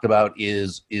he talked about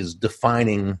is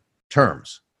defining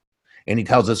terms. And he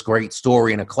tells this great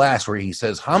story in a class where he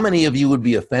says, how many of you would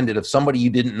be offended if somebody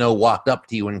you didn't know walked up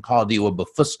to you and called you a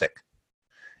buffoustic?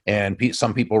 And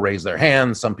some people raised their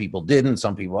hands, some people didn't,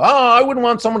 some people, I wouldn't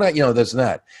want someone that, this and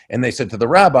that. And they said to the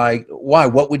rabbi, why?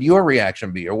 What would your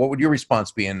reaction be? Or what would your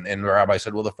response be? And the rabbi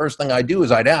said, well, the first thing I do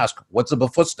is I'd ask, what's a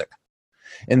buffoustic?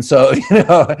 And so,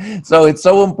 so it's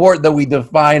so important that we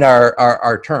define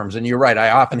our terms. And you're right. I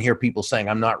often hear people saying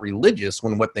I'm not religious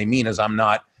when what they mean is I'm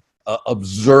not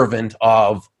observant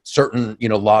of certain,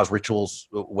 laws, rituals,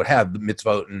 what have, the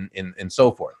mitzvot, and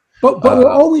so forth. But we're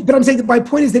always. But I'm saying that my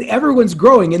point is that everyone's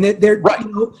growing, and that they're right.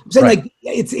 I'm saying like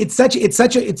it's such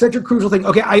a crucial thing.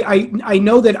 Okay, I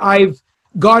know that I've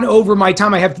gone over my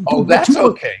time. I have. That's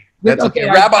okay. That's okay.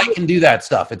 Rabbi can do that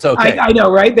stuff. It's okay. I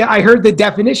know, right? I heard the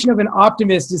definition of an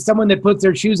optimist is someone that puts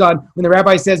their shoes on when the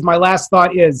rabbi says, "My last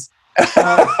thought is."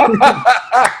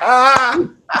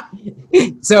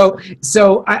 So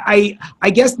I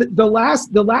guess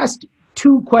the last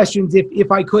two questions,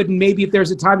 if I could, and maybe if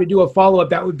there's a time to do a follow-up,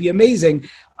 that would be amazing.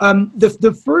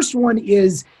 The first one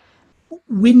is,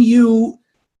 when you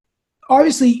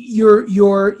obviously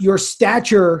your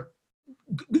stature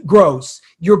grows,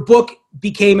 your book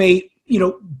became a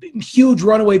huge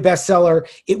runaway bestseller.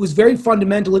 It was very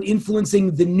fundamental in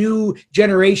influencing the new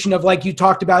generation of, like you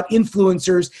talked about,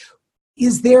 influencers.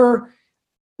 Is there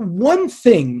one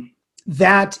thing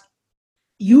that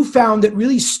you found that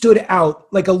really stood out,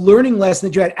 like a learning lesson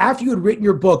that you had after you had written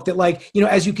your book, that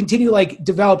as you continue to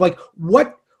develop,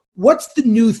 what's the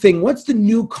new thing? What's the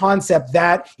new concept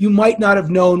that you might not have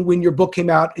known when your book came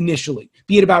out initially?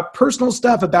 Be it about personal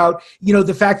stuff, about,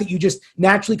 the fact that you just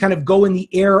naturally kind of go in the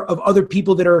air of other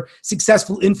people that are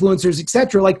successful influencers, et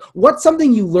cetera. What's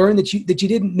something you learned that you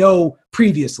didn't know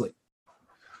previously?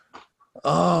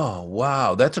 Oh,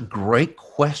 wow. That's a great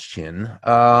question.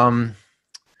 Well,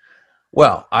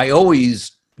 I'm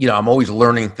always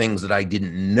learning things that I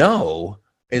didn't know.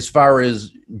 As far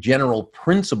as general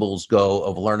principles go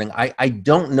of learning, I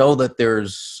don't know that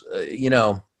there's,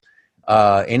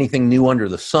 anything new under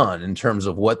the sun in terms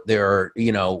of what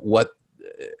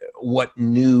what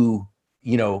new,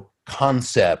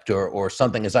 concept or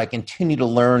something. As I continue to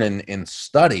learn and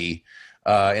study,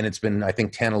 and it's been, I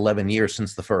think, 10, 11 years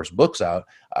since the first book's out,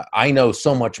 I know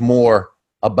so much more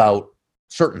about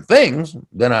certain things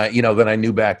than I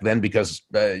knew back then, because,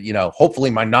 hopefully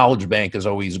my knowledge bank is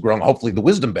always growing. Hopefully the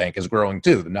wisdom bank is growing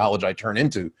too. The knowledge I turn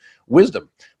into wisdom.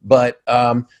 But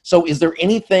so is there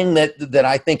anything that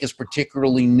I think is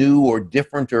particularly new or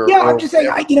different I'm just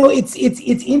saying,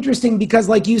 it's interesting because,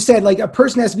 like you said, like a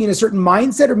person has to be in a certain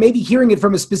mindset, or maybe hearing it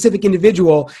from a specific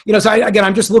individual, so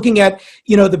I'm just looking at,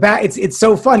 the back. It's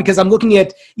so fun because I'm looking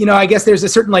at, I guess there's a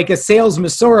certain, like a sales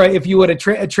Masorah, if you would,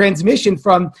 a transmission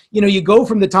from, you go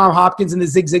from the Tom Hopkins and the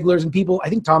Zig Ziglars and people. I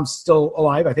think Tom's still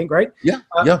alive, I think, right? Yeah.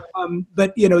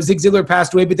 But, Zig Ziglar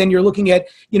passed away, but then you're looking at,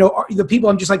 the people,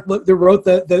 I'm just like, look, that wrote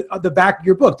the back of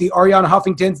your book, the Ariana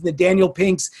Huffingtons and the Daniel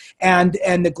Pinks and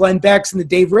the Glenn Becks and the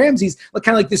Dave Ramseys,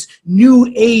 kind of like this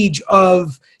new age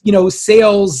of,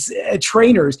 sales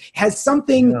trainers. Has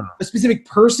something, a specific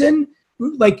person,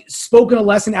 spoken a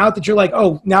lesson out that you're like,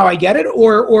 oh, now I get it?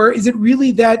 Or is it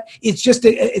really that it's just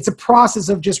it's a process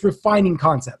of just refining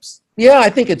concepts? Yeah, I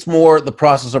think it's more the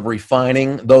process of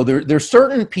refining, though there's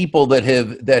certain people that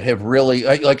have really,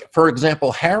 like, for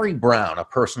example, Harry Browne, a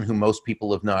person who most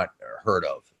people have not heard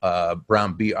of,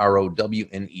 Brown, Browne,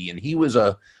 and he was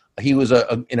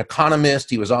an economist.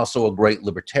 He was also a great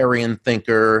libertarian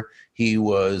thinker. He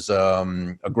was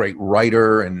a great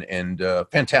writer and a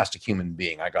fantastic human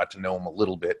being. I got to know him a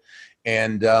little bit,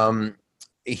 and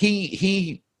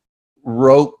he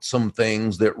wrote some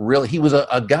things that really, he was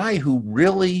a guy who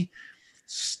really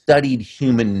studied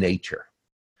human nature,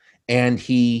 and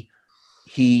he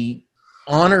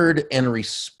honored and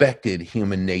respected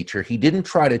human nature. He didn't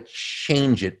try to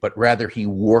change it, but rather he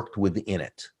worked within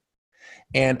it.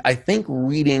 And I think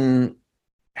reading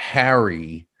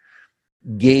Harry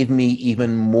gave me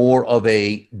even more of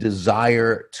a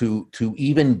desire to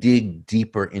even dig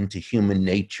deeper into human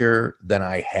nature than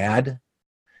I had.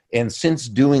 And since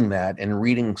doing that and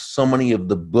reading so many of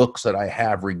the books that I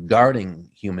have regarding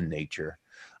human nature,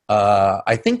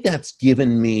 I think that's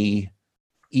given me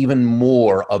even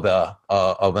more of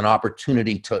an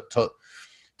opportunity to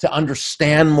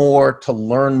understand more, to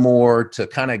learn more, to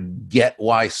kind of get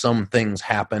why some things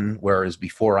happen, whereas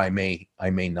before I may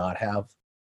not have.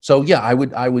 So yeah, I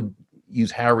would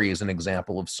use Harry as an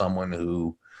example of someone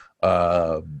who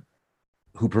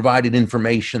provided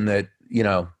information that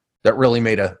that really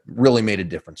made a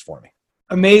difference for me.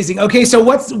 Amazing. Okay, so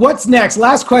what's next?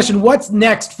 Last question. What's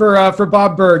next for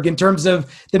Bob Burg in terms of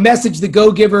the message, the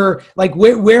Go Giver? Like,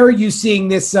 where are you seeing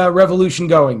this revolution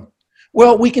going?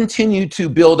 Well, we continue to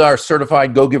build our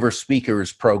Certified Go Giver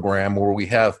Speakers program, where we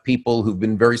have people who've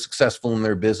been very successful in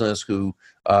their business who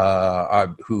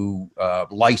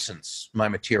license my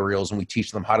materials, and we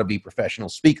teach them how to be professional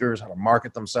speakers, how to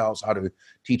market themselves, how to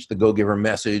teach the Go Giver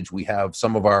message. We have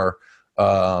some of our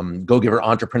Go Giver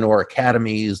Entrepreneur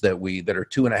Academies that are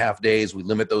 2.5 days. We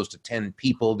limit those to 10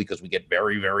 people because we get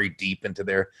very, very deep into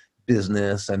their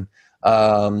business. And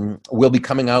we'll be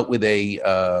coming out with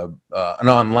an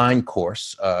online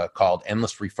course called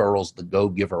Endless Referrals, the Go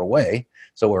Giver Way.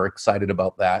 So we're excited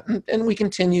about that. And we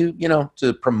continue,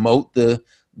 to promote the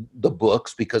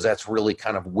books, because that's really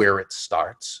kind of where it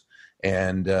starts.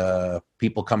 And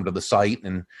people come to the site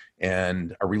and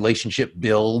a relationship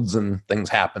builds and things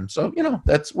happen. So,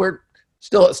 we're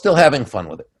still having fun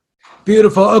with it.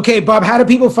 Beautiful. Okay, Bob, how do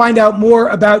people find out more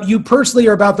about you personally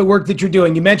or about the work that you're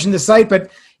doing? You mentioned the site, but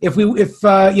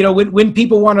when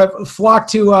people want to flock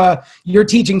to your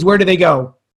teachings, where do they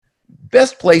go?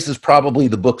 Best place is probably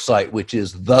the book site, which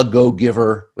is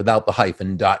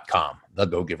thegogiver.com,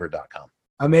 thegogiver.com.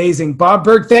 Amazing. Bob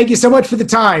Burg, thank you so much for the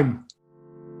time.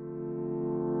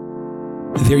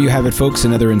 There you have it, folks,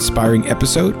 another inspiring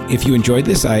episode. If you enjoyed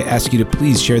this, I ask you to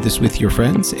please share this with your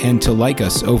friends and to like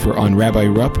us over on Rabbi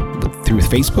Rupp through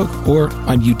Facebook or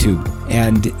on YouTube.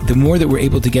 And the more that we're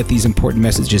able to get these important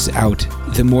messages out,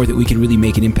 the more that we can really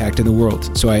make an impact in the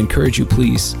world. So I encourage you,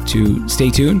 please, to stay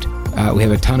tuned. We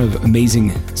have a ton of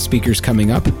amazing speakers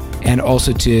coming up, and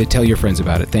also to tell your friends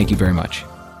about it. Thank you very much.